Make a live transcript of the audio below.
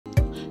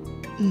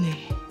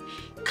Nay,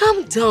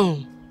 calm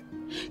down.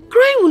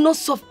 Crying will not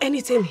solve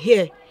anything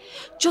here.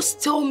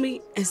 Just tell me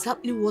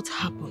exactly what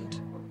happened.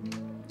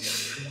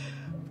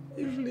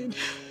 Evelyn,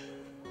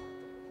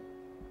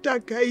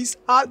 that guy is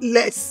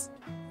heartless.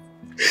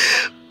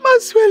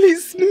 Maxwell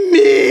is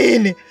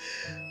mean.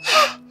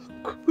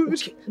 Good.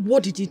 Okay,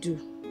 what did he do?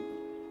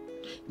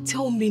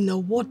 Tell me now,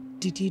 what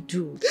did he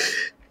do?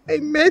 I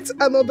met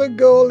another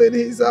girl in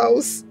his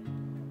house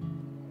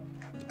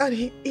and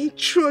he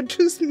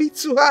introduced me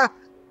to her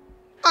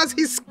as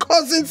his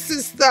cousin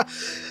sister.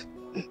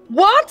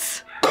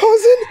 What?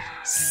 Cousin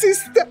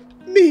sister,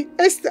 me,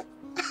 Esther.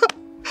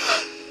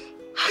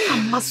 How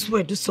can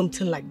Maxwell do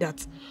something like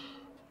that?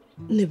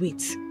 No,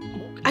 wait.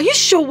 Are you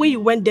sure when you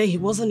went there he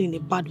wasn't in a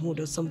bad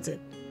mood or something?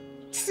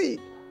 See,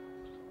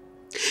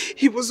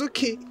 he was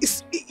okay.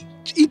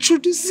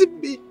 Introducing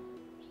me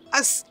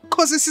as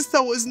cousin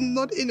sister was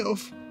not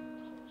enough.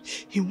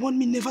 He wanted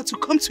me never to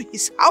come to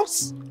his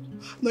house,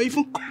 not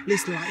even call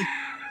his line.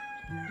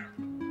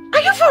 Are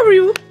you for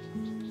real?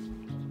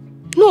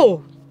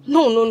 No,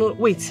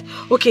 wait.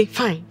 Okay,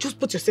 fine. Just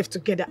put yourself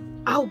together.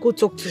 I'll go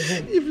talk to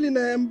him. Evelyn,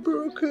 I am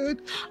broken.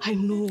 I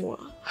know.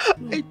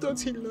 I thought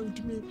he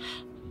loved me.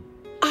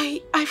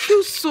 I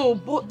feel so,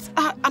 but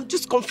I'm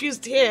just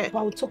confused here. But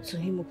I'll talk to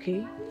him,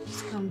 okay?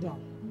 Just calm down.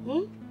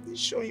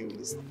 Show him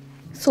this.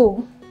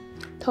 So,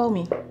 tell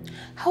me,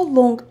 how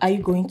long are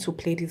you going to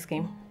play this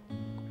game?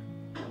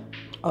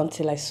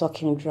 Until I suck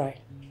him dry.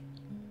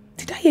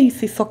 Did I hear you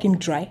say suck him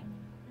dry?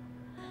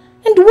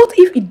 And what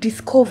if it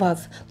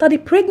discovers that the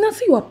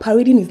pregnancy you are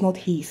parading is not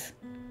his?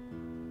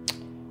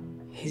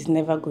 He's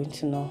never going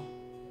to know.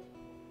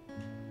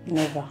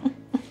 Never.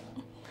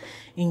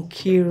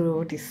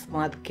 Nkiru, the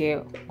smart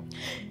girl.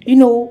 You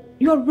know,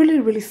 you are really,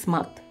 really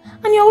smart.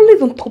 And you're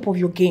always on top of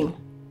your game.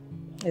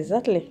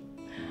 Exactly.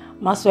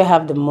 Maxwell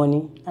have the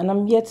money. And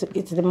I'm here to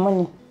eat the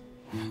money.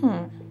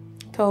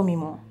 Tell me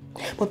more.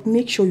 But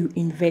make sure you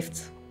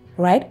invest.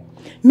 Right?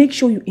 Make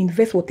sure you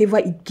invest whatever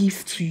it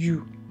gives to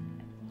you.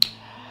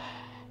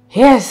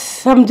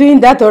 Yes, I'm doing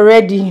that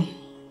already.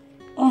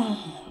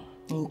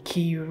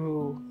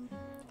 Nkiru.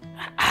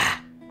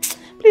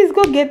 Please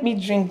go get me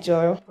drink,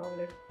 Joy.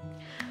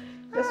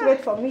 Just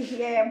wait for me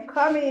here, I'm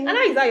coming. I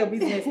know is that your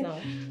business now.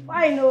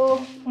 I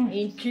know.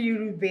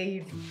 Nkiru,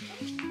 babe.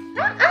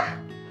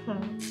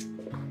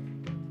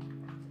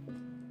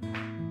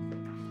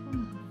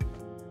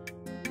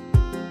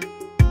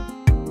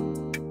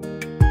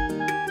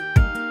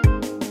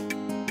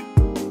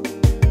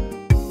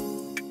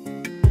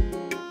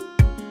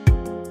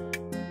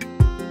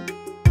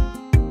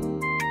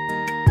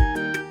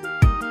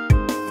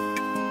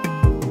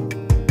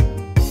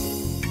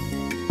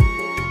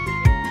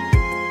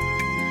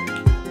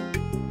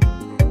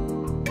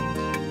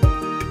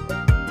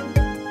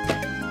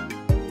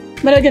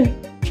 But again,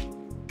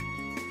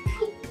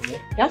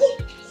 yeah?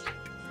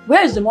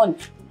 Where is the money?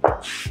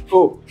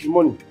 Oh, the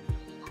money.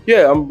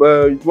 Yeah,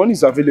 the money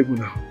is available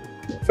now.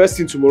 First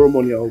thing tomorrow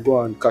morning, I'll go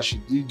and cash it.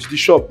 The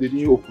shop, they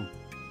didn't open.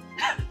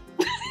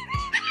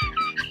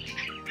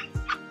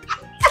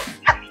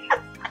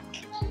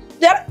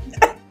 Yeah.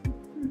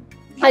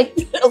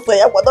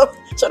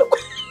 Shut up.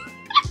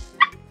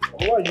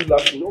 Why are you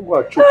laughing? Don't go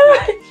and choke.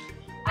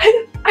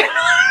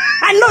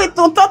 I know it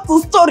will talk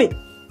to story.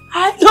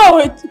 I know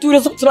it will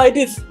result like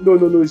this. No,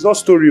 it's not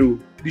story.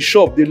 The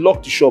shop, they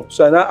locked the shop.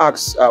 So I now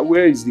asked,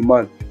 where is the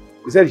man?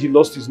 He said he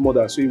lost his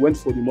mother, so he went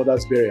for the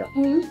mother's burial.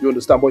 You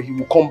understand? But he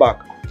will come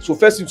back. So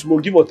first thing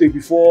tomorrow, give or take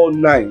before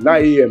 9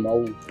 a.m.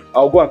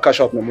 I'll go and cash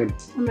out my money.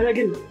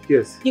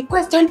 Yes. The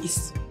question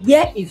is,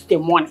 where is the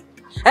money?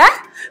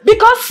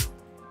 Because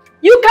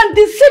you can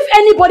deceive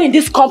anybody in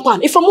this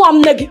compound. If I'm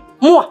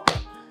more,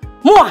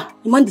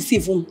 you can't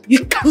deceive him.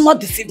 You cannot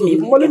deceive me.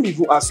 Let me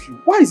even ask you,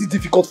 why is it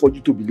difficult for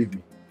you to believe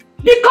me?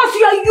 Because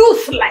you are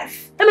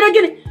useless.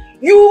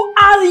 You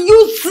are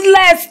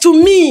useless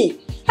to me.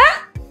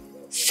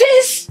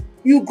 Since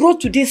you grow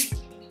to this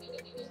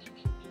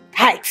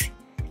height,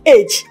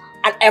 age,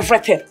 and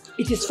everything,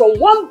 it is from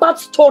one bad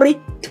story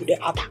to the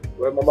other.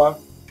 Well, Mama,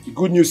 the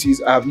good news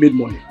is I have made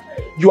money.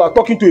 You are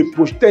talking to a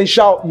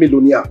potential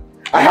millionaire.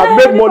 I have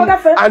made money,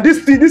 and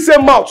this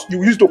same mouth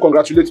you use to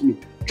congratulate me.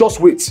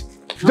 Just wait.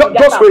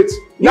 Just wait.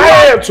 9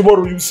 a.m.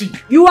 tomorrow, you see.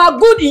 You are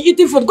good in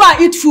eating food. Go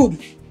and eat food.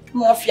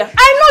 Mafia.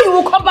 I know you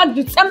will come back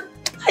the same.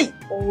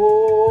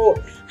 Oh,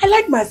 I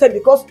like myself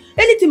because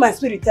anything my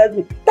spirit tells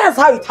me, that's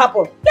how it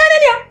happened.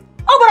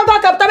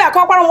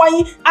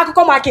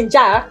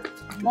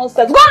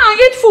 Nonsense. Go and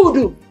eat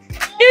food.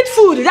 Eat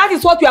food. That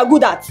is what you are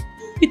good at.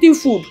 Eating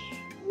food.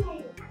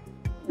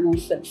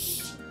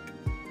 Nonsense.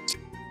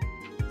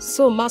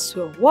 So,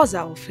 Maxwell, what's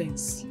our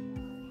offense?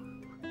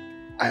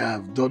 I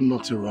have done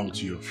nothing wrong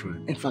to your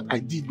friend. In fact, I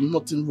did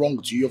nothing wrong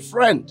to your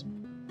friend.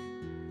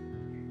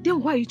 Then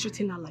why are you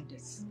treating her like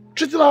this?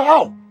 Treating her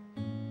how?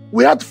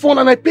 We had fun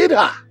and I paid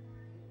her.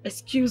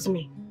 Excuse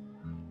me.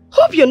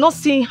 Hope you're not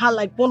seeing her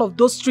like one of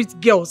those street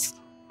girls.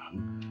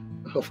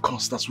 Of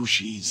course, that's who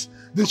she is.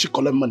 Didn't she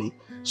collect money?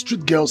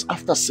 Street girls,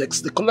 after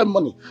sex, they collect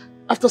money.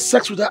 After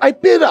sex with her, I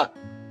paid her.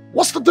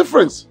 What's the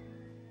difference?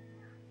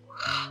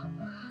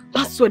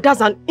 swear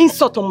that's an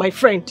insult on my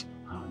friend.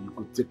 You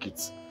could take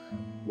it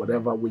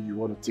whatever way you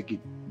want to take it,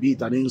 be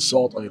it an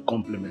insult or a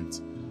compliment.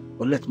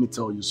 But let me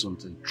tell you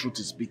something, truth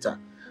is bitter.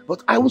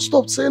 But I will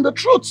stop saying the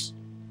truth.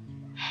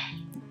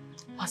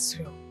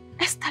 Maxwell,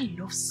 Esther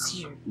loves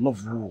you.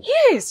 Love who?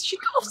 Yes, she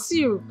loves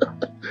you.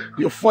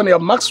 You're funny,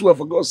 I'm Maxwell,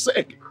 for God's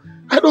sake.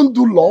 I don't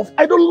do love,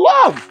 I don't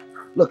love.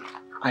 Look,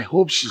 I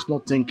hope she's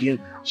not thinking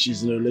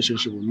she's in a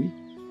relationship with me.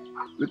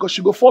 Because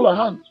she go fall her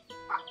hand.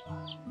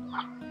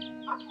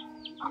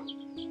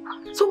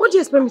 So what do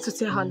you expect me to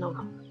tell her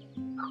now?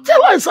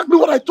 Tell her exactly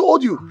what I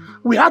told you.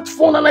 We had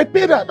fun and I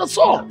paid her, that's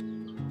all.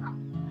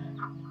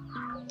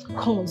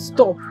 Come on,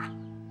 stop.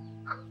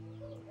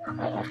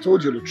 I've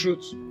told you the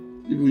truth.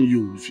 Even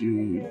you,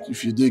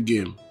 if you did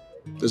game,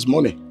 there's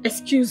money.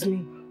 Excuse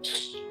me.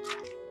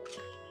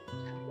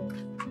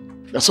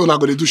 That's all I'm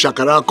going to do,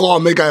 Shakara.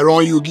 Come make I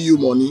run you, give you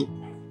money.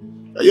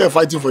 You're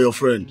fighting for your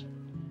friend.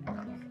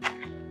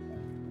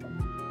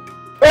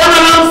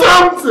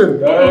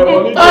 Something!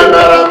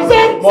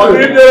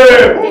 Money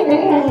there!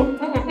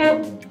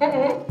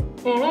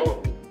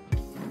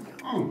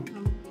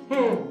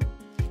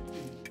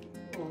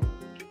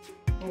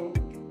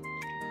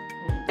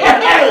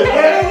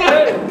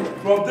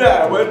 From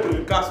there, I went to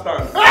the car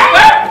stand.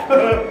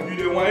 You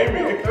didn't want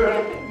me.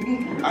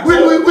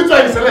 Which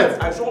one you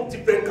select? I saw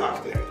different cars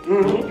there.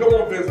 You get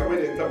one Benz, I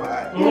went enter my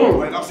eye.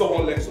 When I saw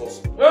one Lexus.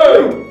 Just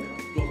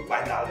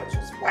buy that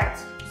Lexus white.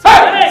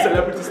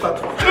 Celebrity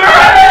status.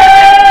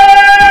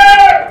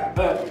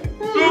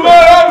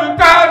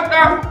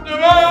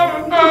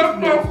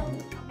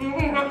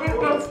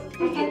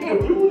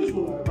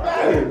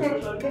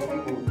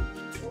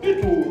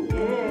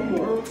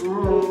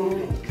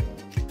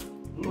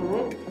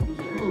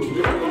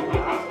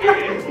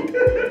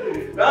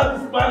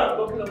 That's the man I'm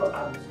talking about.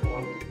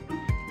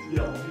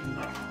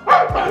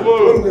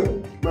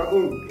 My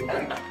own.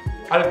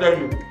 I'll tell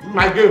you.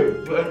 My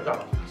game will enter.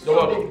 Don't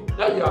worry.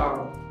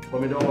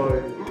 Mommy, don't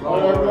worry.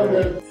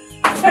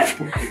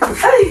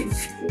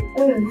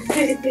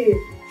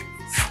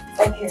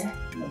 Okay.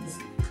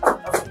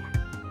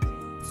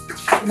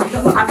 You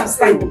don't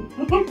understand.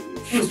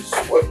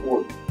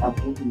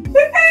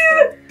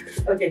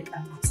 Okay,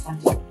 I'm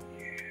understanding.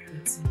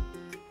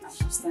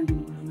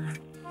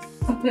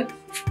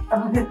 I'm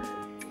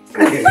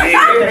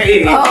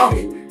understanding now.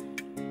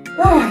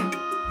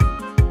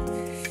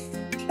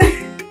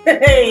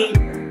 Hey.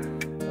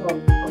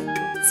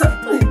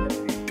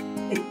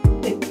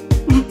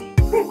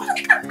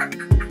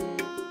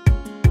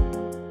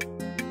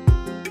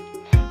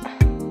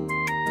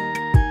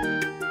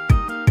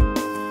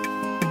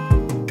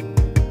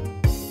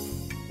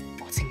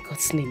 What in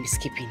God's name is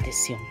keeping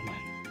this young man?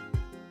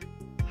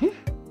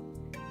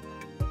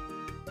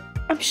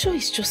 I'm sure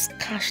it's just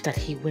cash that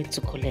he went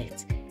to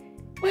collect.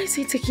 Why is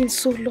he taking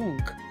so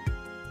long?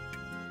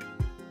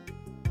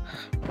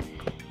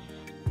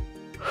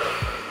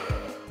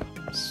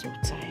 I'm so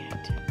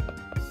tired.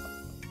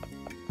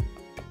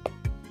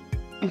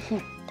 Let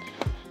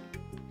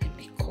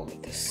me call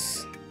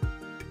this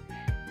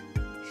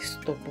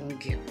stubborn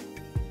girl.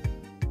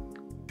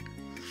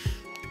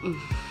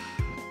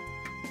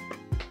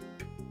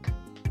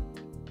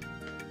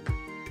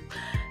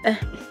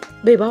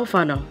 Babe, how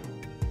far now?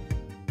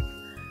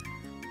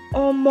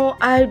 Omo,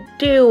 I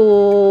did.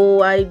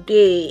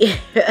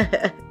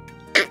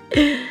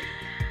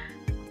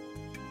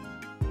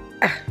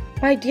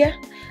 My dear,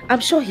 I'm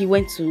sure he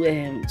went to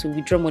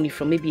withdraw money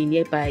from maybe a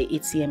nearby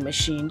ATM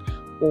machine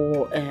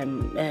or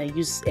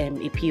use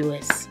a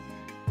POS.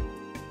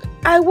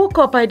 I woke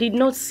up, I did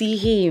not see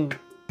him.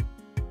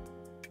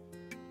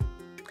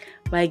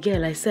 My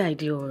girl, I say I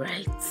did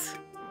alright.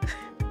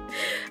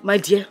 My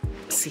dear,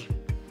 see,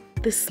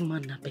 this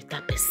man a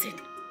better person.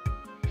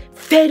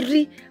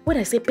 Very, when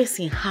I say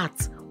person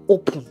heart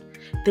open,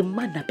 the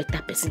man a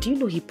better person. Do you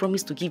know he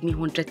promised to give me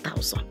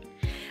 100,000?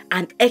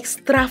 An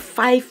extra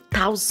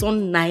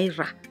 5,000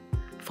 naira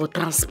for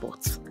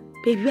transport.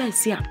 Baby, I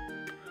see him.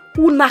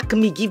 Who knock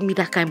me, give me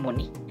that kind of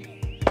money?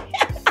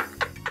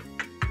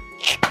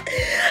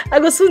 I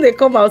go soon they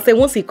come out. Say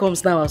once he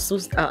comes now,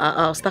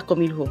 I'll start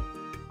coming home.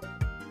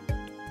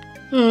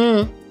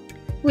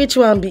 Which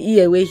one be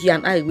here way here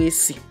and I way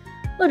see?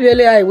 Not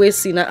really I way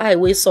see now I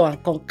way saw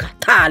and conquer.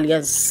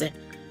 Italians.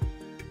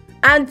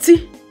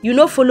 Auntie, you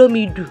no follow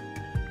me do.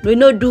 No,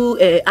 no do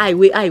I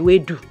way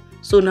do.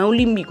 So now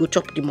only me go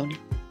chop the money.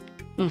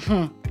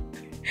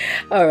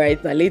 All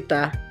right, now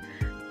later.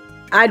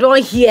 I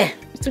don't hear.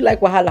 Still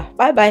like wahala.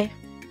 Bye bye.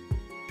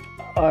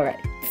 All right.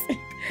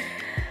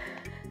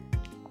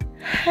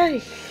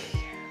 Hi.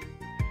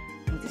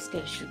 This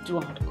guy should do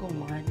and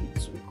come. I need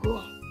to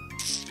go.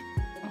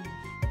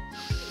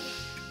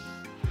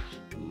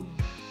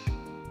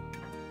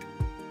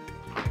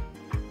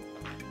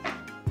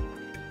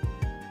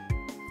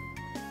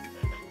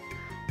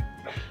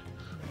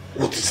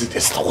 What is it,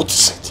 Esther? What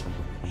is it?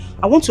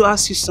 I want to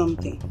ask you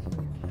something.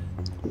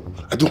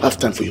 I don't have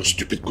time for your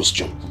stupid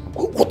question.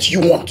 What do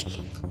you want?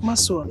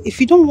 Maswell, if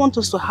you don't want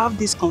us to have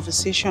this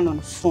conversation on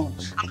the phone,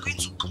 I'm going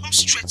to come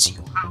straight to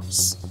your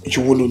house.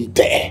 You wouldn't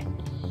dare.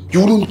 You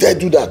wouldn't dare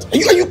do that.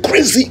 Are you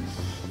crazy?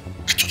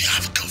 I told you I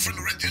have a girlfriend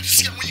already. Did you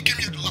see her when you came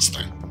here the last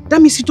time?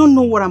 That means you don't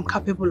know what I'm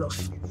capable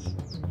of.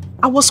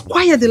 I was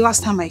quiet the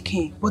last time I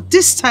came, but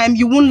this time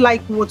you won't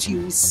like what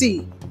you will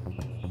see.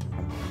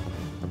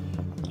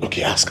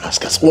 Okay, ask.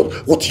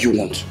 What do you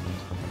want?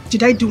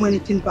 Did I do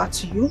anything bad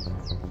to you?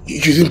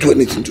 You didn't do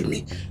anything to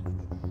me.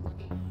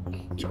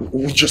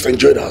 We just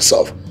enjoyed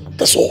ourselves.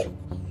 That's all.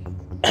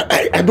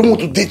 I don't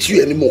want to date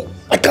you anymore.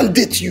 I can't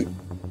date you.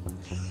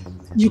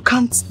 You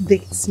can't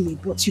date me,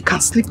 but you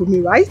can sleep with me,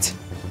 right?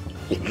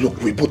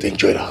 Look, we both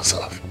enjoyed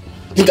ourselves.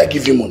 Didn't I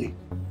give you money?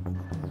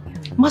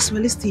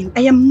 Maswell, listen,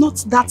 I am not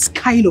that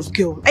kind of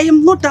girl. I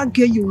am not that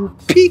girl you will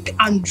pick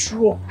and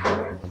drop.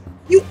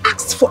 You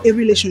asked for a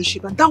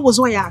relationship and that was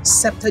why I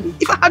accepted it.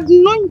 If I had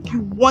known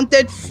you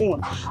wanted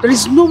fun, there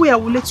is no way I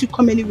will let you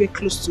come anywhere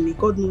close to me.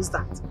 God knows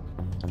that.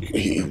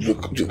 Hey,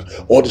 look,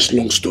 all this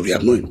long story,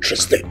 I'm not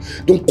interested.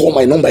 Don't call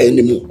my number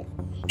anymore.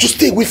 Just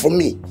stay away from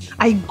me.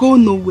 I go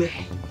nowhere.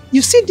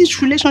 You see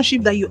this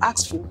relationship that you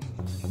asked for,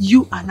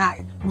 you and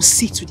I will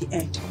see to the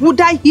end. Would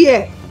I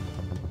hear?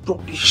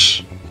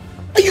 Rubbish.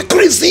 Are you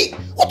crazy?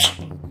 What?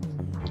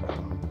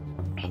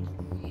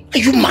 Are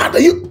you mad? Are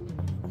you?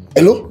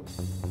 Hello?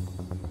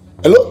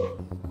 Hello?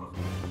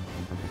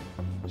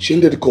 She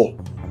ended the call.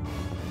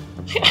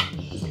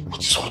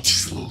 What is all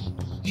this now?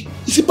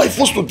 Is it by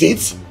force to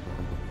date?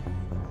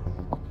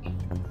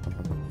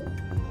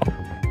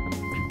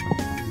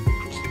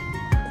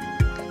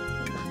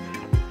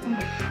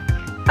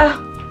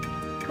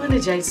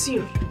 Manager, it's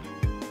you.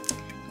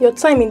 Your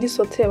time in this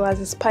hotel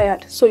has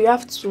expired, so you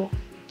have to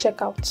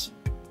check out.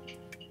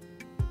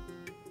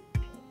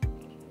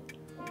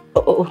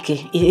 Oh,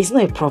 okay, it's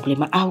not a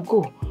problem. I'll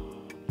go.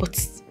 But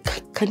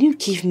can you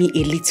give me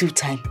a little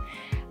time?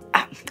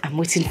 I'm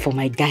waiting for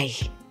my guy.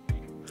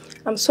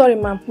 I'm sorry,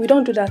 ma'am. We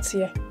don't do that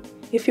here.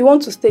 If you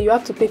want to stay, you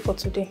have to pay for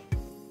today.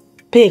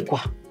 Pay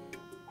kwa?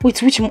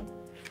 With which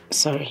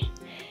Sorry.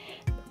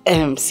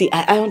 See,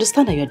 I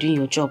understand that you're doing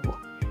your job.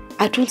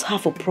 I don't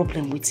have a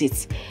problem with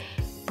it.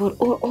 But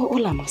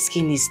all I'm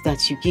asking is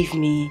that you give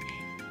me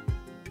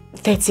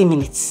 30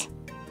 minutes.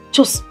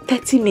 Just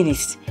 30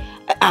 minutes.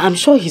 I'm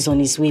sure he's on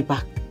his way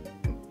back.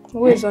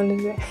 Who is on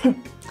his way?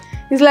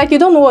 It's like you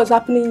don't know what's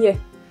happening here.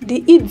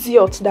 The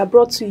idiot that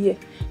brought you here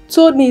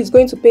told me he's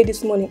going to pay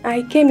this morning.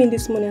 I came in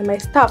this morning and my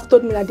staff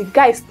told me that the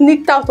guy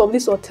sneaked out of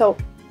this hotel.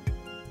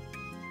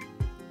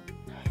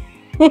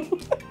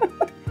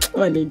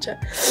 Manager,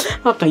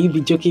 how can you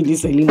be joking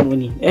this early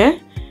morning? Eh?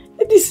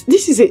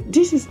 This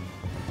is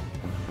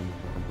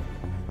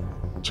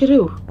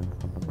Chereo,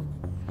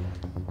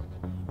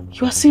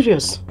 you are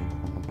serious?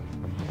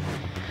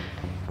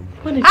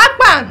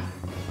 Akpan!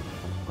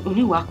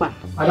 Akpan?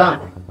 Madam.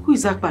 Who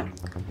is Akpan?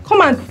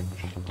 Come and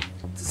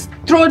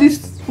throw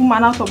this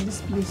woman out of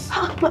this place.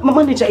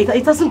 Manager,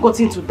 it hasn't got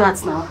into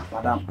that now.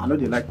 Madam, I know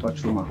they like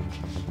touch woman.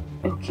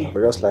 Okay.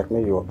 But just like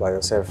me, you are by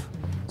yourself.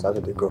 So how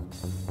do they go?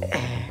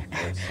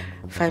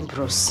 Fine,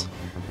 bros.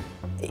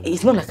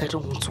 It's not like I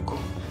don't want to go.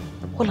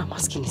 All I'm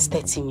asking is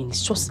 30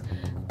 minutes. Just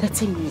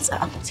 30 minutes.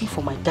 I'm waiting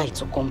for my guy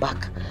to come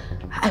back.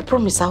 I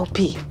promise I'll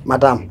pay.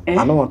 Madam, I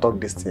don't want to talk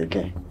this thing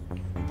again.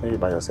 Maybe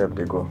by yourself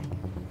they go.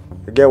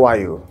 You get why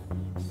you?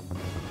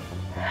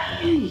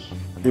 Hey.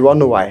 You want to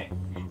know why?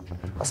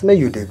 I say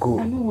you they go.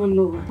 I don't want to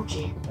know.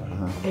 Okay.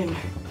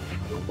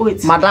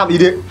 Wait. Madam,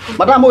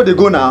 Madam, where they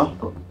go now?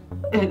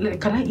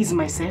 Can I ease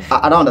myself?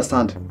 I don't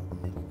understand.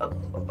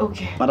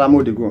 Okay. Madam,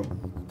 where they go?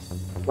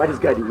 Why this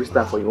guy waste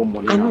time for your own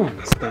money? I don't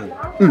understand.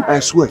 I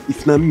swear,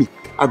 if not me,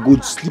 I go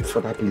sleep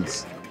for that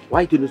place.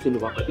 Why you don't say no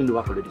work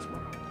for this man?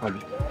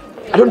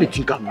 I don't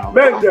think I'm now.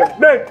 Men them.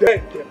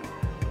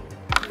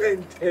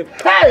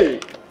 Hey!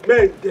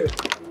 Men them.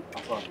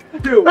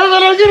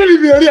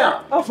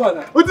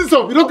 What is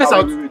up? You don't cash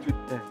out.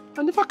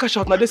 I never cash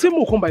out now. They say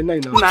more come by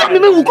 9 now. What do you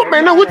mean we come by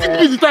now? What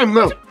is the time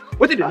now?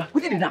 What did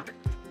they knock?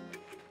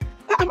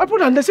 My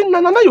brother, and they say,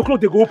 now your clock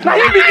they go open. Now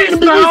you be this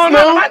now.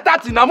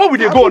 Now where we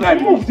they go now?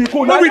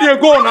 Where we they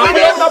go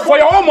now? For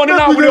your own money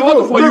now, we they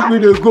go for you. Where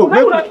they go?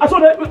 I saw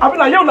that. I mean,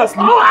 like, you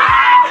sleep.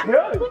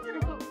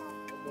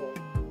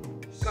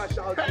 Cash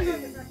out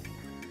day.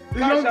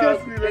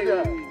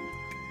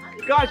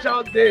 Cash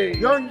out day.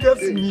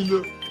 Youngest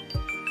Milo.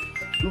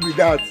 Who be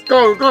that?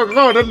 Come,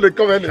 don't they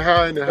come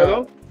anyhow.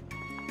 Hello?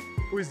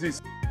 Who is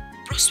this?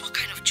 Bros, what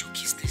kind of joke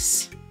is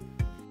this?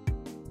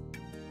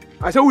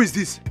 I said, who is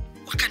this?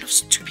 What kind of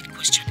stupid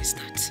question is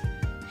that?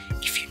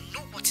 If you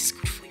know what is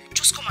good for you,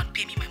 just come and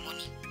pay me my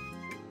money.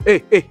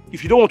 Hey,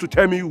 if you don't want to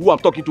tell me who I'm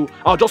talking to,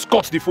 I'll just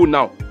cut the phone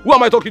now. Who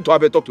am I talking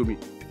to? Talk to me.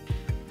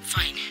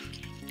 Fine.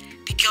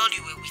 The girl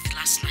you were with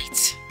last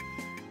night.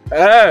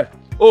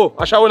 Oh,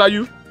 Asha, when are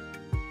you?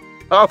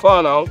 How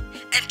far now?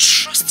 And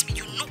trust me,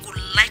 you no go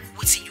like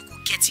what you go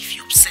get if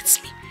you upset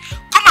me.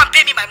 Come and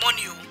pay me my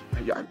money,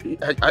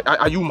 oh.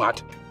 Are you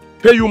mad?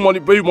 Pay you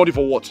money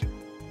for what?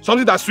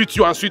 Something that suits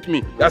you and suits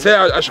me. I say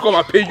I should come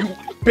and pay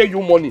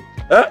you money.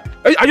 Are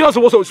you not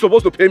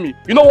supposed to pay me?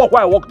 You know what?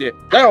 Why I work there?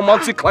 That your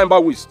mountain climber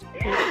waste.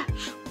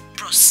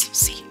 Bros,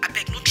 see, I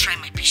beg, don't try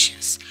my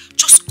patience.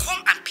 Just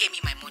come and pay me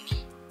my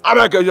money. I'm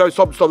not going to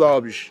stop that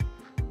rubbish.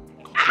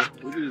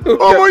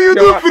 Oh, you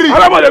do free.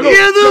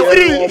 You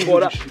do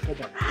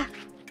free.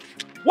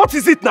 What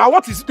is it now?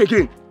 What is it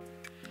again?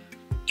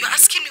 You're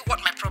asking me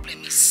what my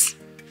problem is.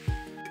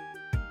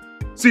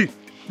 See,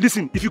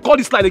 listen, if you call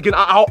this line again,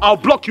 I'll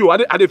block you.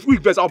 At a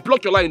week verse, I'll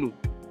block your line.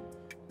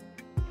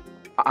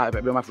 I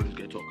better my friend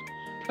get talk.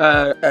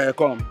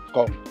 Come.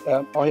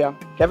 Oh yeah.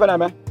 Kevin,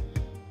 man.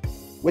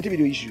 What if you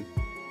do issue?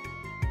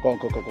 Come.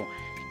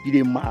 You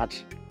dey mad.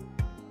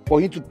 For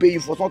him to pay you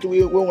for something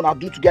we wanna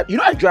do together. You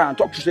know enjoy and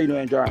talk to say you know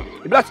enjoy.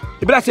 If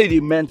that say the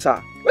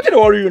mentor. What did they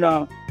worry you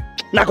now?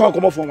 Now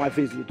come up from my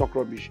face, you talk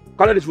rubbish.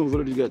 Can't let this phone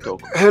follow this guy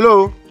talk.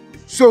 Hello.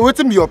 So what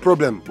be your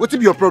problem? What be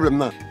your problem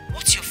now?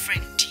 What your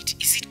friend did,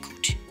 is it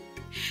good?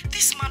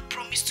 This man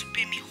promised to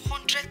pay me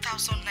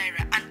 100,000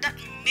 naira and that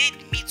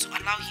made me to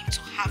allow him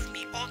to have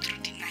me all through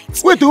the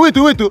night. Wait.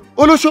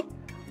 Olosho,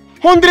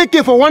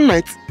 100K for one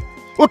night?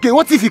 Okay,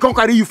 what if he can't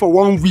carry you for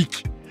 1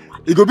 week?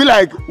 It go be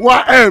like,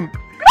 what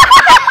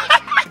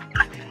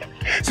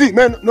See,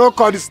 man, no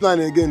call this line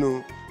again,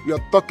 no. We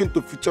are talking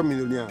to future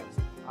millionaires.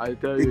 I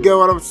tell you. You get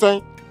what I'm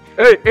saying?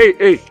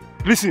 Hey,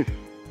 listen.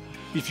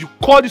 If you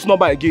call this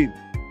number again,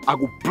 I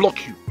will block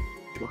you.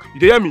 You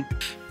hear me?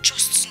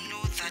 Just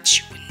know that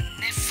you will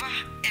never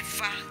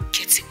ever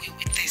get away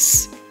with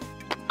this.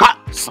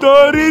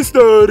 Story.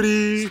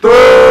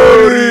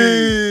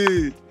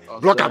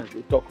 Block him.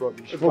 We talk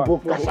rubbish.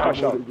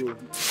 Cash out.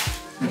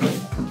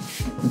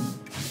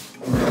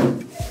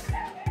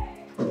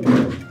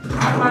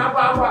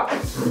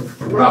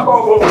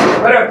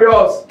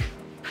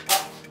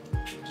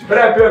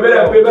 Better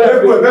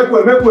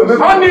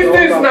on these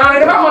things now, I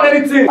never want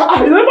anything.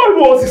 You never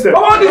do all system.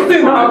 All these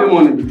things now. I don't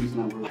want to do this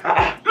now, bro.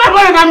 My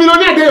boy, I'm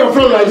millionaire there your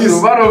friend like this.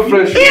 No, bad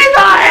fresh. He's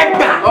not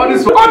Hector. All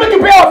this. Come make you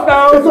pay us now.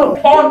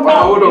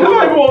 Hold on. You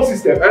never do all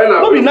system.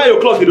 Don't be 9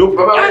 o'clock, you know.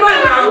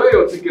 Where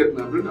your ticket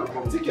now? Bring her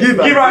come. Give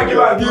her.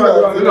 Give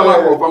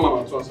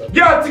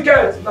her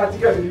ticket. Nah,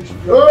 ticket.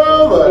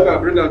 Oh,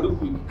 Bring her. Do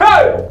quick.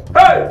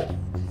 Hey.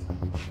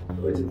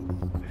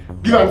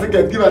 Give her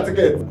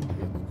ticket.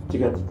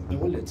 Ticket. The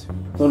wallet.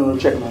 No,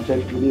 check.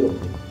 You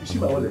see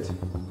my wallet?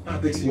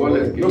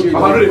 Wallet. I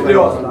don't play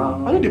us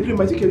now. I don't play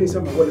my ticket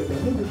inside my wallet.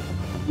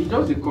 He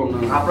just dey come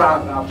now. Abra,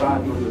 no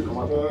come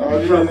out.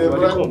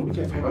 Come.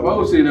 Baba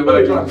will say never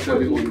like to sell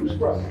the money.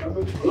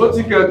 No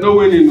ticket, no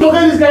winning. Look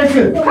at this guy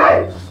thing.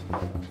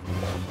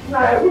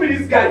 Nah, who be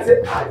this guy?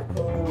 Say,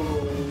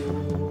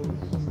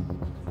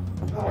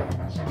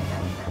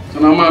 so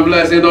now my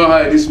blind say don't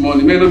hide this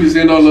money. May not be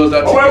saying don't lose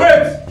that ticket.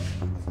 Wait.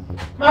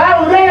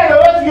 Man,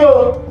 let's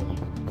go.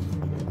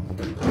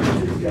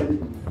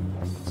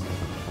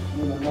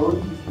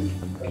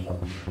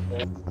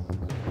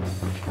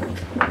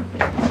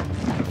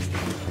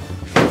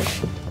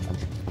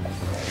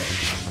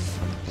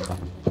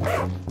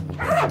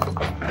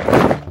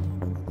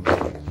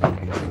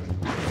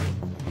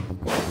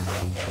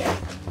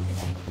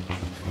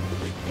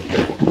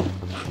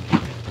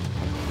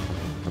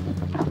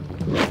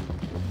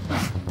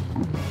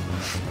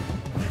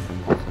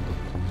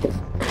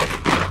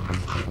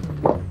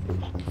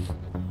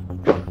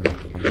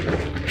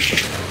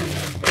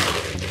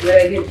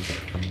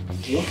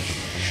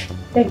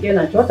 Thank you,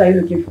 Nacho. What are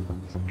you looking for?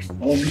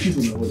 I'm looking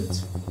for my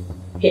wallet.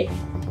 Here.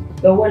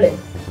 Your wallet?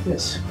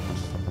 Yes.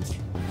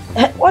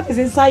 What is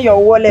inside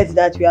your wallet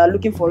that you are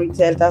looking for it?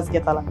 Tell us,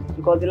 get along.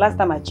 Because the last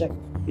time I checked,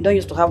 you don't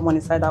used to have money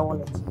inside that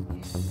wallet.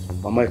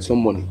 Mama, it's not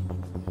money.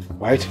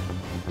 Right?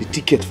 The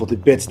ticket for the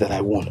bets that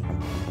I won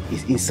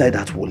is inside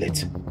that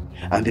wallet.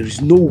 And there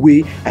is no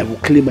way I will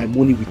claim my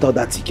money without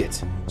that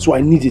ticket. So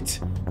I need it.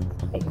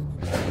 Hey,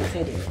 I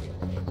said it.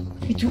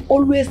 It will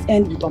always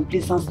end with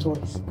unpleasant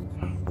stories.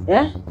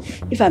 Yeah?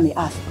 If I may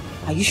ask,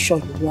 are you sure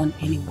you won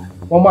anyone?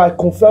 Mama, I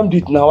confirmed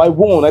it now. I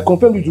won. I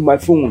confirmed it with my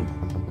phone.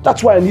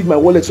 That's why I need my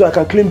wallet so I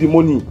can claim the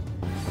money.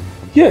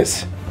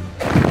 Yes.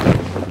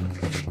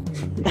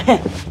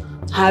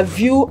 Have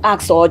you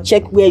asked or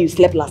checked where you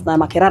slept last night?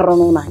 Makera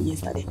Ronona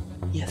yesterday.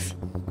 Yes.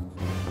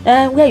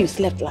 Where you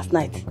slept last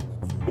night?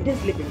 You didn't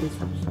sleep in this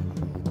house.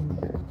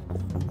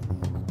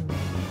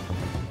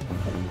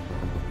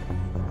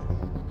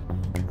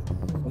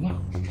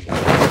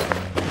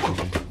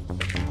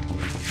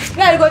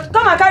 Yeah, you go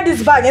come and carry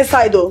this bag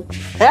inside though.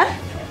 Eh?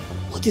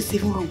 What is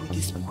even wrong with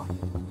this boy?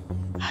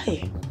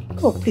 Hey,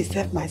 God, please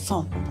help my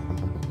son.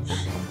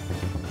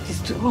 What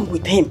is wrong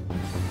with him?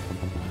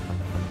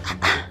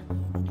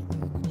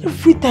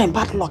 Every time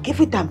bad luck. I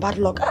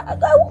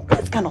want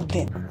this kind of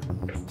thing.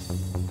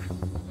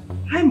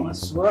 I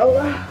must well.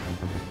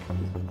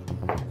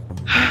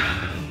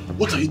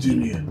 What are you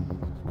doing here?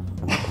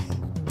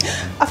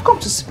 I've come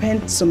to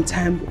spend some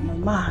time with my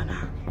man.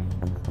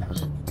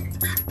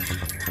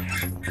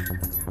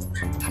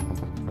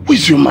 Who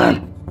is your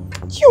man?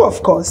 You,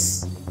 of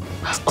course.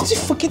 Did you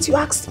forget you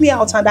asked me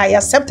out and I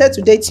accepted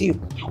to date you?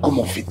 Come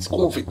off it.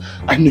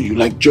 I know you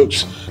like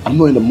jokes. I'm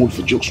not in the mood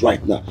for jokes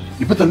right now.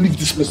 You better leave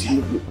this place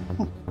alone.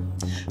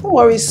 Don't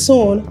worry,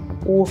 soon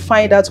we'll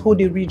find out who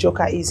the real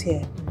joker is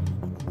here.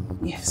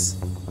 Yes.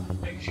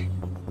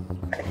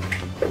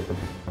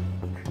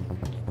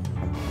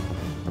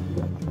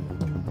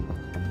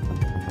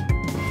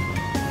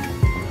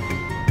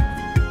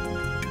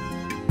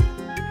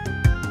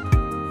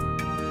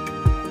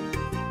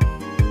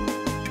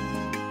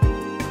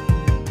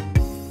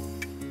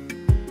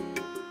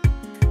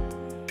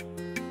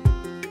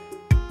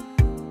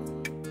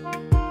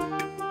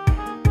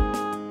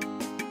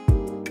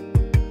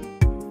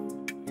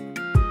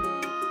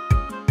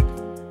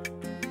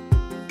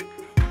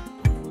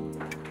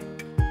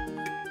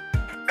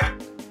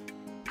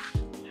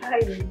 Hi.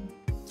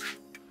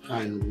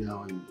 Fine,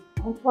 how are you?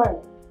 I'm fine.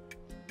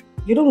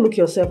 You don't look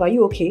yourself. Are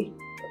you okay?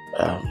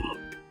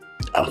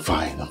 I'm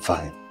fine.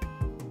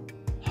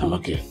 I'm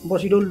okay.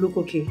 But you don't look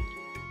okay.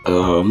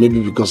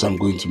 Maybe because I'm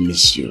going to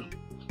miss you.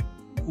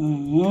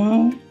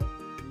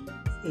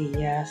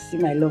 Yeah, see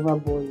my lover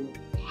boy.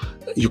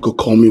 You could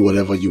call me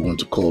whatever you want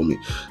to call me.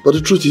 But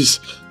the truth is,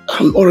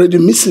 I'm already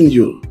missing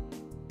you.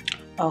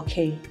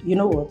 Okay, you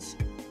know what?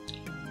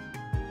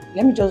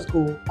 Let me just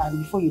go,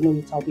 and before you know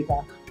it, I'll be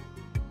back.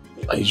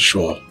 Are you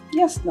sure?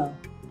 Yes, now.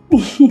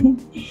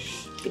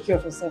 Take care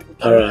of yourself.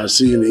 Okay? Alright, I'll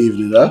see you in the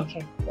evening, huh?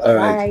 Okay.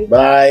 Alright,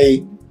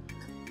 bye.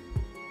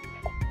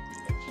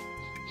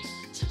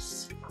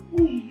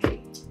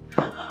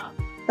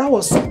 That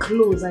was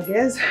close, I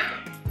guess.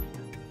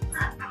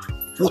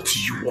 What do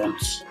you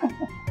want?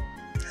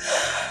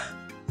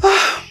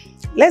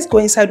 Let's go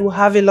inside. We'll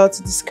have a lot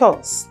to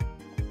discuss.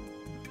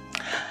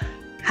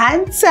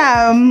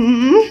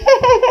 Handsome.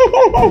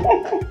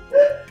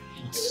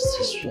 What is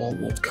this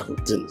one? What kind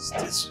of thing is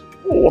this?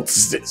 What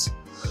is this?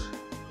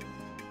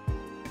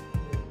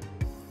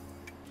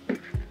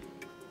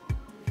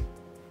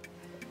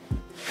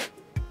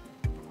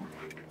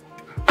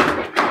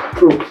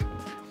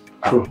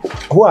 Bro,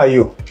 who are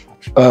you?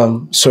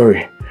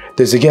 Sorry.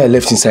 There's a girl I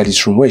left inside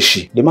this room. Where is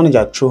she? The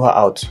manager threw her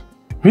out.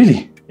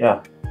 Really?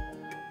 Yeah.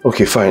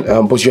 Okay, fine.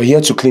 But you're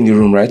here to clean the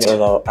room, right?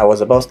 Yeah, I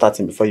was about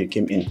starting before you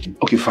came in.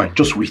 Okay, fine.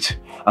 Just wait.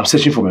 I'm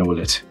searching for my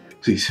wallet.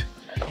 Please.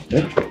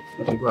 Yeah?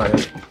 Okay, go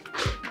ahead.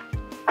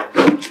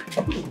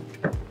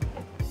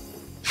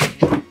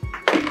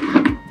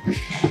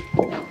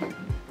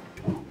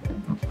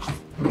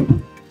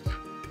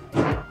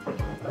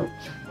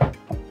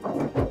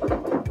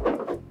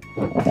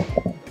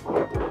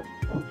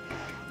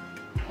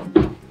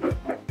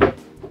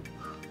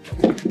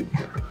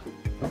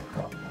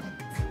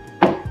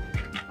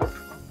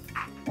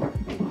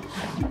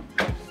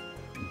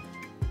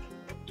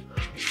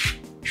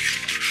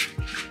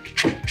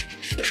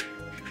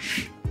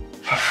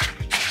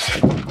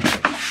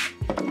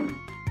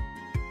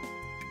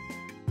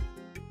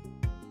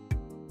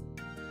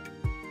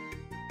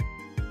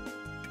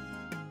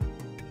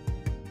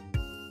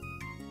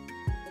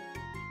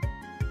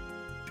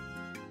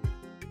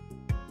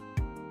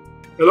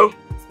 Hello?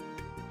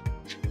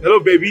 Hello,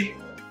 baby.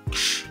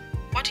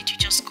 What did you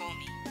just call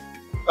me?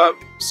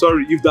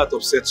 Sorry if that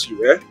upsets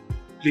you, eh?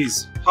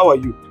 Please, how are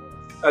you?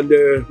 And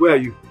where are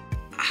you?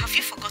 Have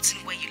you forgotten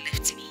where you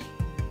left me?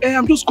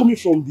 I'm just coming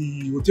from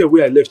the hotel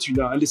where I left you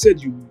now, and they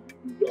said you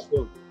are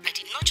gone. I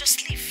did not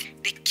just leave.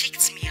 They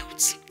kicked me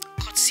out.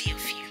 Courtesy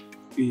of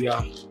you.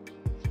 Yeah.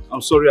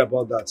 I'm sorry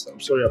about that.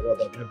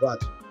 My bad.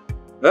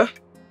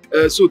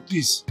 Huh? So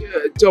please,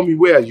 tell me,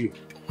 where are you?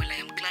 Well, I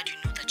am glad you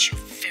know that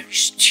you're very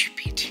stupid.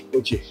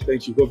 Okay,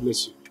 thank you. God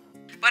bless you.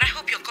 But I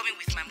hope you're coming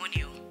with my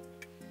money,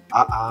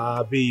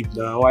 oh. Babe,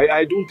 now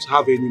I don't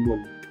have any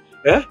money.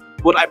 Eh?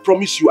 But I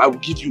promise you I will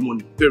give you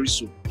money very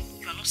soon.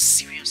 You are not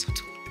serious at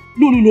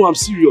all. No, I'm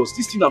serious.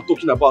 This thing I'm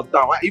talking about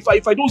now,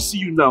 if I don't see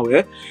you now,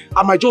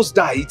 I might just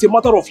die. It's a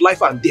matter of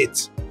life and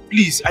death.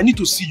 Please, I need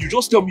to see you.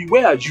 Just tell me,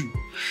 where are you?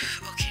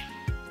 Okay,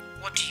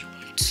 what do you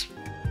want?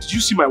 Did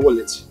you see my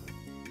wallet?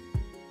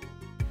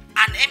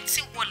 An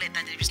empty wallet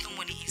that there is no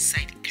money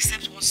inside,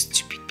 except one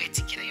stupid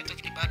petty kid that you're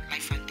talking about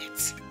life and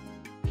death.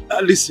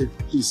 Listen,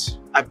 please,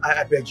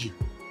 I beg you.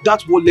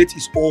 That wallet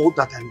is all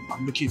that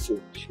I'm looking for.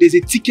 There's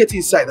a ticket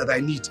inside that I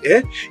need.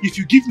 If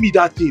you give me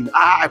that thing,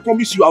 I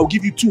promise you I'll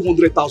give you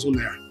 200,000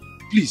 naira.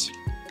 Please.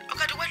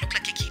 Okay, do I look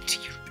like a kid to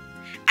you?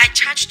 I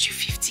charged you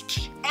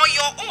 50k. On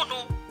your own,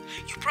 oh.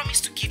 You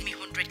promised to give me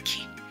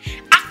 100k.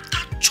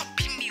 After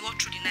chopping me all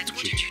through the night,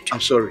 what did you do? I'm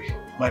sorry,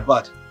 my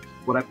bad.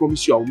 But I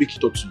promise you I'll make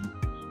it up to you.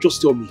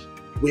 Just tell me,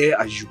 where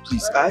are you,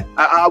 please? I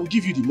will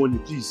give you the money,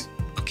 please.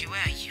 Okay, where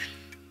are you?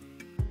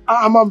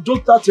 I'm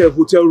just at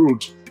Hotel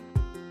Road.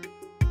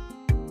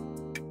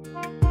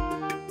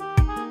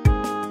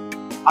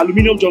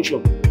 Aluminium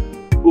Junction.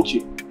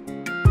 Okay.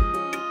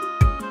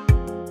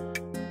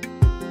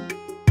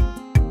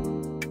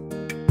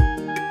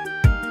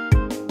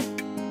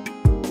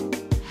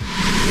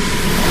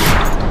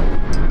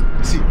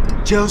 See,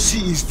 Chelsea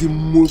is the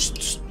most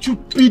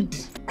stupid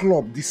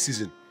club this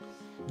season.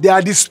 They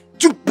are the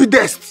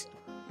stupidest.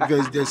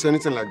 If there's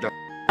anything like that.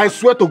 I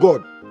swear to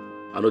God.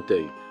 I don't tell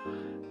you.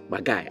 My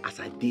guy, as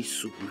I did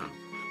soup now,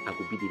 I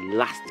could be the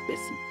last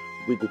person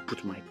we go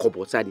put my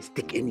cupboard side and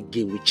take any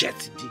game with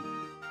Chelsea.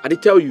 I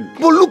did tell you.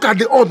 But look at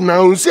the odd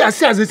now. See, as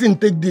the thing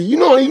take day. You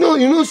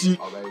know, see.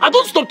 I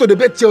don't stop to the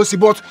bet Chelsea,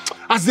 but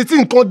as the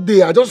thing come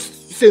day, I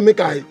just say make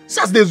I.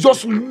 See, as they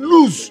just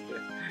lose.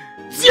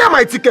 See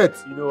my ticket.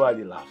 You know why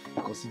they laugh?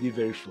 Because it's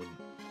very funny.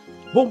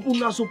 But we're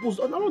not supposed.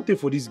 I don't take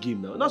for this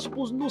game now. Not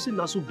supposed no say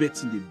not so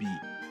betting they be.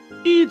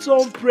 It's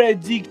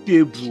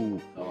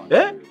unpredictable.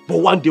 But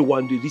one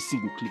day this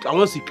thing will click. And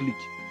once it click,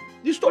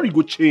 this story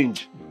go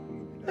change.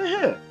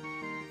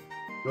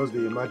 Just they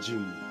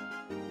imagine.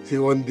 Say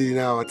one day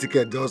now, our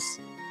ticket just.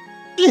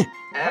 Hey.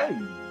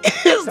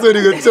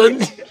 Story go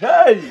change.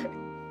 Hey.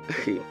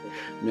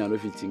 Me, I don't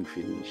think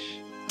finish.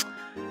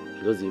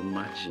 Just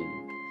imagine.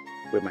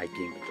 where my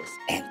game just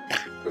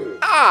enter.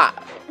 Ah!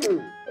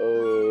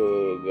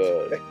 Oh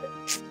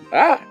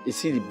God. You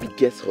see the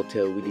biggest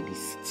hotel within the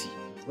city.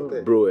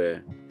 Okay. Bro,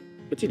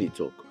 what did they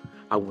talk?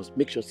 I must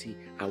make sure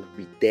I will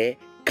be there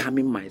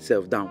calming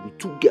myself down with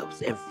 2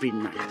 girls every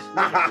night.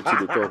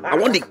 I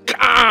want the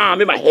calm,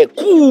 make my hair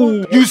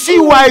cool. You see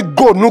why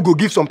God no go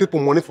give some people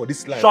money for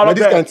this life? Shut up,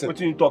 this kind of thing. What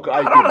you talk?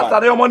 I don't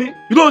understand your money.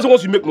 You know,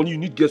 once you make money, you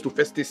need girls to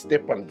first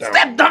step and down.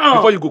 Step down!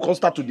 Before you go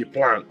start to the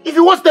plan. If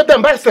you want step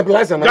down, buy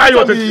stabilizer. Guy,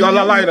 you're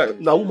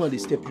lying. Now, woman, they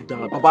step you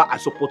down. Baba, I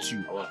support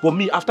you. But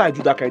me, after I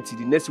do that kind of thing,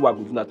 the next thing I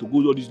go do now to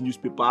go to all these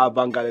newspaper,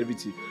 Vanguard,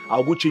 everything,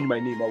 I'll go change my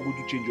name. I'll go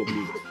do change of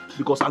name.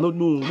 Because I don't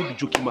know, no be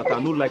joking matter.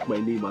 I don't like my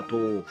name at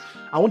all.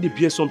 I want to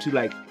bear something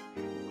like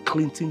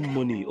Clinton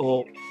money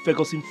or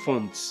Ferguson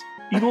funds.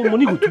 You know,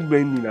 money go too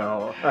many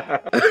now.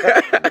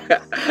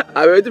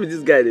 I'm ready with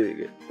this guy.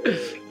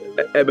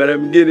 But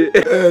I'm getting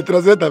it.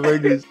 Translate of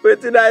English.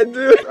 What did I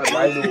do?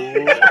 I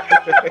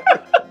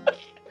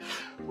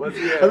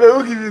know.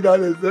 Who give you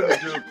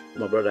that?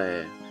 My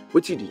brother,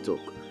 what did you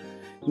talk?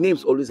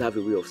 Names always have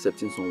a way of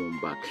setting someone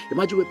back.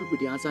 Imagine when people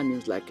they answer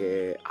names like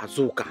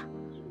Azuka,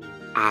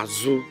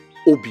 Azu,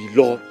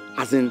 Obilo,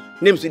 as in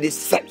names with they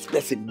set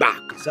person back.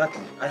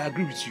 Exactly. I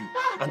agree with you.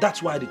 And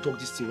that's why they talk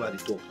this thing why they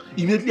talk.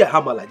 Immediately I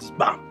hammer like this,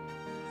 bam.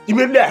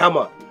 Immediately I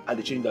hammer and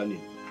they change their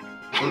name.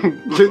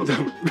 Change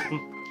them.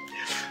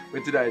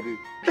 What did I do?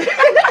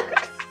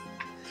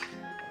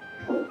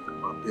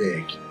 I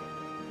beg.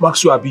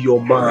 Maxwell, I'll be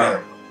your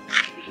man.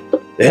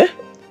 Eh?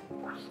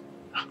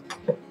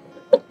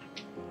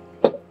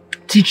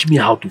 Teach me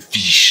how to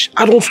fish.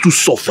 I don't to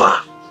suffer.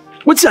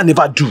 What did I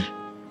never do?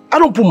 I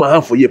don't put my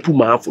hand for you, put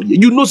my hand for you.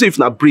 You know, say if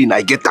na brain,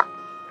 I get that.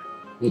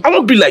 I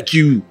won't be like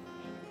you.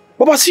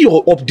 Baba, see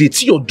your updates,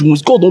 see your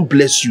doings. God don't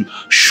bless you.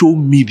 Show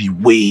me the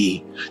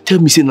way. Tell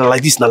me, say, not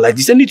like this, not like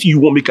this. Anything you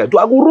want make I do,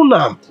 I go run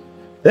am.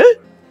 Eh?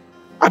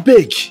 I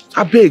beg,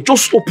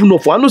 just open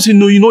up. I know say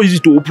no, you know easy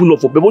to open up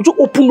for people, but just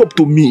open up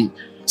to me.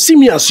 See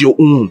me as your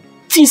own.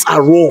 Things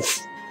are rough.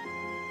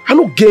 I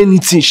don't get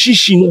anything.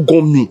 She no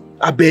got me.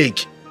 I beg.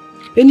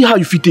 Anyhow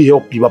you fit to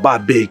help me, Baba, I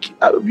beg.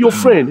 Your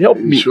friend, help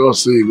me. You sure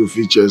say you go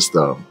fit chest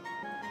down?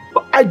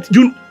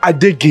 I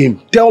dey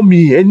game. Tell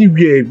me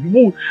anywhere.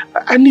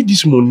 I need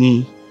this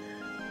money.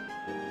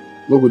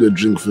 No go to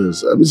drink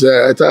first. I mean, say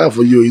I tire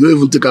for you. You don't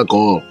even take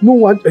alcohol.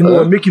 No, I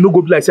make you no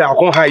go be like say I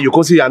can't hire you.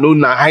 Can't say I know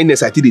na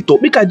highness. I think they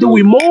talk. Make I do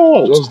with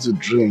more. Just the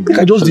drink. Make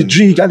I just the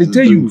drink. I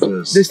tell you,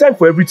 there's time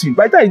for everything.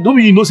 By the time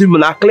you know say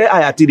na clear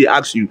eye I think they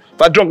ask you.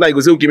 If I drunk now, you go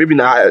say okay, maybe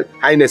na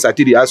highness I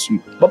think they ask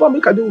you. Baba,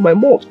 make I do with my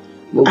mouth.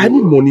 No, I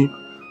need money.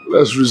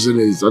 Let's reason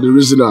it. At the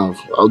reason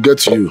I'll get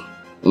to you.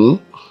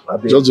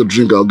 Just the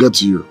drink, I'll get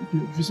to you.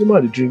 If you say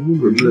man the drink,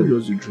 we'll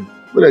just the drink.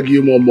 But I give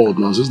you more malt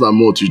now, since that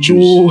malt you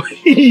choose.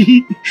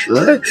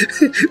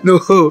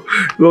 No.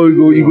 No,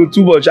 you go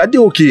too much. I did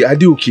okay.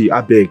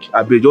 I beg,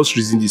 just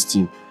reason this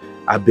thing.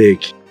 I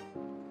beg.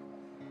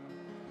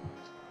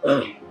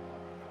 You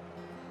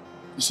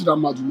see that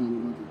mad woman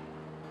over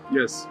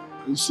there? Yes.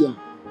 You see her?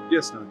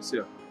 Yes, now, see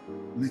her.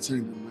 Later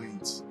in the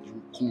night,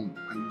 you come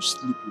and you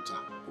sleep with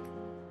her.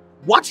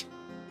 What?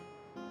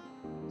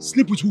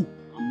 Sleep with who?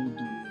 I'm not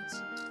doing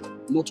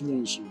it. Not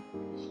once.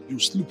 You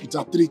sleep with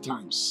her 3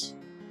 times.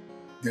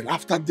 Then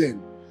after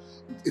then,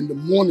 in the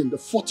morning, the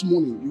 4th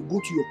morning, you go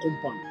to your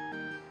compound.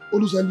 All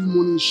those early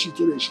morning shit,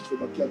 all that shit for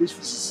backyard, those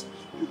fishes,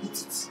 you eat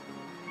it.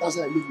 That's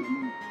how I make my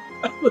money.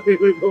 Wait,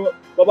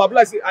 Baba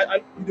Blas, you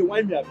dey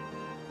whine me, abi?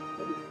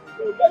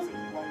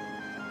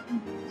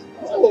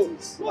 No,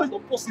 it's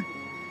not possible.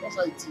 That's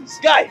how it is.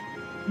 Guy,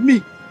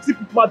 me, sleep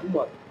with mad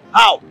woman.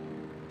 How?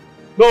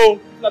 No,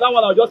 that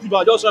one I'll just leave.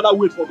 I'll just rather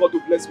wait for God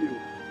to bless me.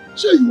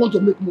 Sure, you want to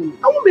make money?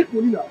 I won't make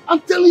money now. I'm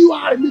telling you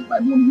how I make my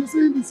money. You're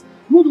saying this.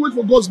 You want to wait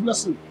for God's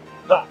blessing.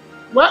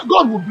 Well,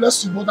 God will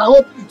bless you, but I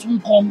hope it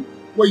won't come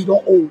where you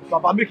don't owe.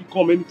 Baba, make it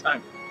come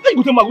anytime. How you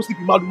go tell me I go sleep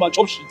with mad woman,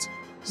 chop shit?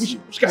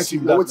 Which kind of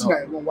thing that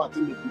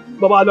now?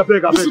 Baba, I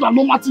beg. Listen, I'm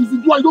not Martin. If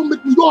you do, I don't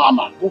make me, don't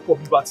hammer. Go for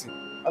big batting.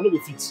 I know the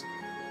fit.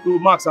 No,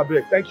 Max, I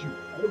beg. Thank you.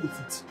 I know the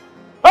fit.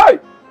 Hey!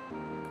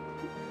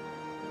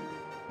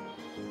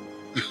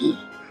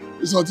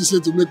 It's what you say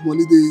to make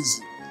money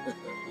easy.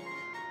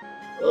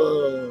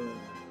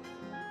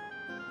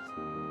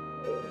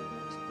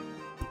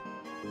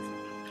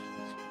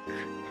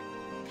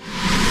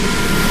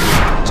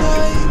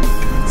 Joy,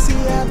 see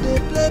how they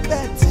play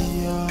Betty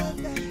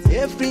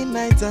every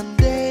night and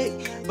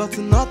day, but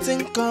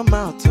nothing come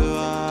out.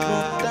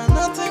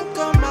 Nothing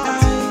come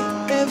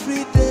out.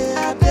 Every day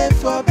I day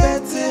for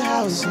Betty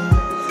house.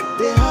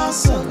 They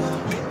hustle,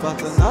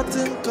 but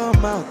nothing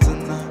come out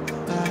now.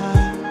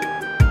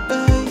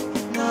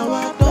 Now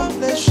I don't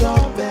play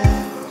shop,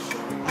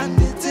 and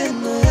the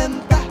thing no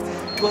enter.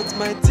 But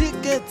my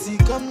ticket he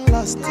come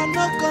last. I'm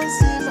not gonna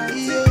see my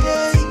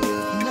ticket.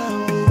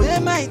 Now where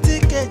my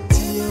ticket?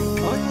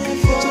 On your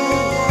phone,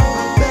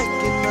 I'm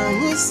begging. Now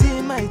who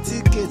see my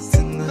ticket?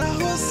 Now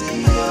who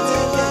see my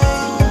ticket?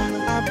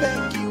 I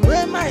beg you,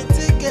 where my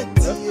ticket?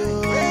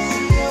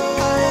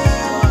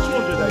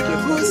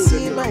 Who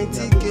see my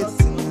ticket?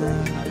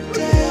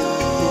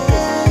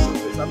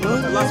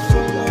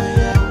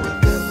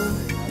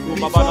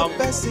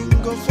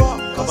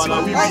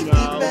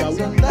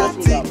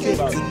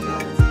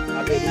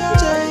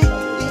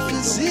 If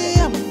you see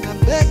him, I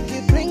beg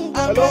you bring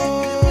them.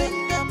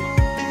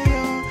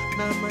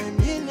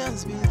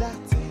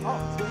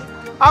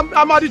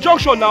 I'm at the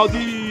junction now,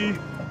 the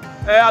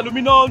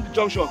aluminum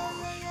junction.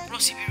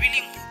 Bros, if you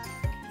really move,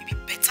 you be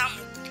better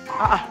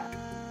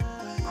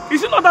move.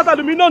 Is it not that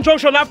aluminum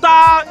junction after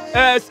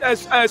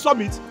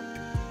Summit?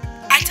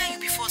 I tell you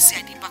before, say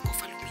I did back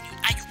off aluminum,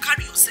 and you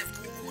carry yourself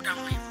go down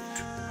my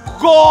road.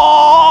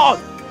 God!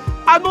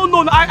 I don't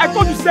know. I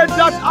thought you said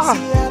that.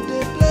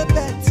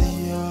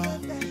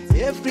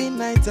 Every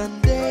night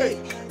and day,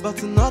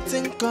 but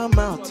nothing come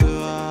out to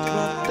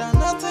her.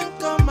 Nothing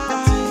come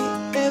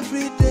out.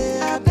 Every day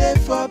I day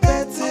for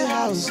Betty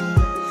house.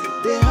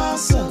 They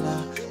hustle,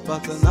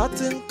 but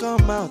nothing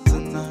come out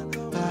now.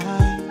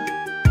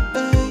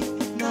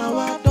 Now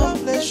I don't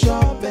play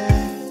shop,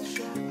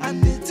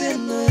 and it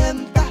ain't no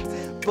enter.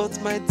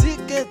 But my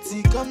ticket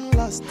he come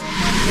last.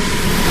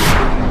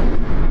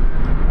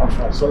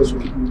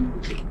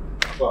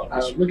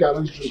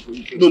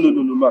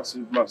 No, Max,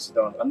 sit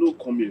down. I know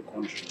come here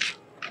country.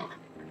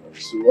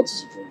 So what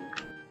is the problem?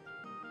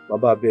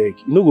 Baba beg,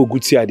 you no go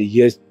good say I dey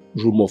hear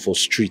rumor for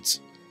street.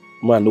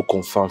 Man, no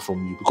confirm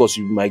from you because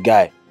you be my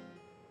guy.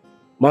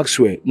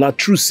 Maxwell, na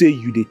true say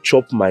you dey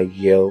chop my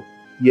girl,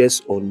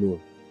 yes or no?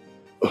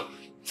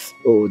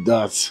 Oh,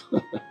 that.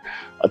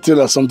 I tell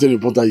you something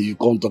important you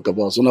can't talk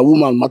about. So now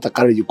woman matter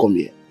carry you come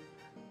here.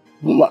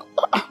 Woman,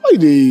 why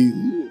the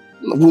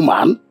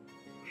woman?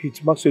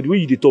 It's Maxwell, the way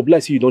you dey talk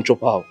like say you don't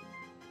chop how.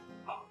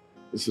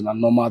 It's a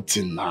normal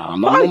thing now.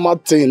 Normal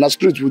thing. That's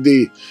straight with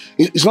the.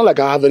 It's not like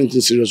I have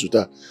anything serious with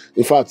her.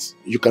 In fact,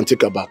 you can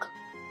take her back.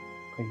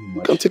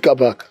 You can take her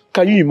back.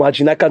 Can you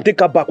imagine? I can take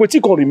her back. Wait,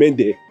 you can remain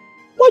there.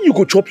 Why you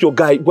go chop your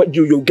guy?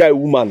 Your guy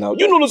woman now?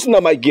 You know nothing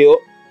about my girl.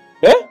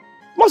 Eh?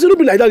 Must not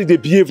be like that. They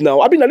behave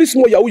now. I mean, at least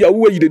small yahoo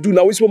where you they do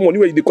now. It's small money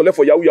where you collect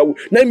for yahoo.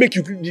 Now make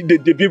you they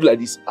behave like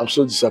this. I'm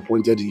so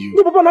disappointed in you.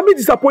 No, Papa, I'm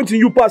disappointed in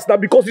you past now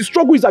because the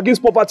struggle is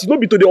against poverty. Not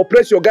be to they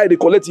oppress your guy. They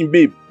collect him,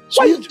 babe.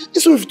 So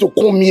it's so if to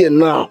come here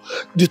now,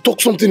 they talk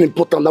something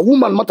important. The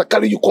woman matter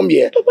carry you come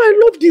here. Papa, I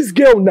love this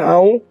girl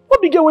now.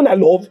 What big girl when I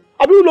love?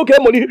 I mean, no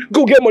get money,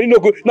 go get money, no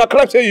go. Now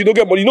crap say you don't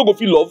get money, no go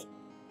feel love.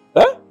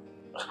 Huh?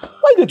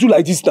 Why they do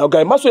like this now,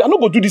 guy? Master, I'm not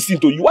gonna do this thing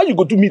to you. Why you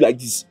go do me like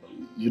this?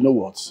 You know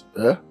what?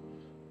 Eh?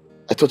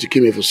 I thought you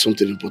came here for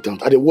something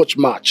important. I did watch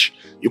match.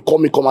 You call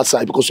me come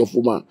outside because of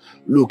woman.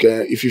 Look,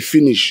 if you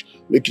finish,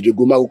 make you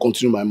go. I will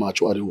continue my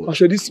match. What I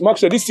watch.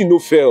 Maxwell, this thing no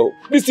fair.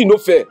 This thing no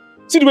fair.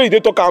 See the way they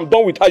talk, I'm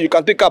done with her, you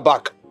can take her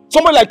back.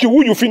 Somebody like you,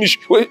 who you finish,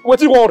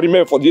 what you want to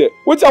remain for there?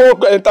 What you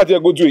want to enter there,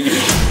 go do it.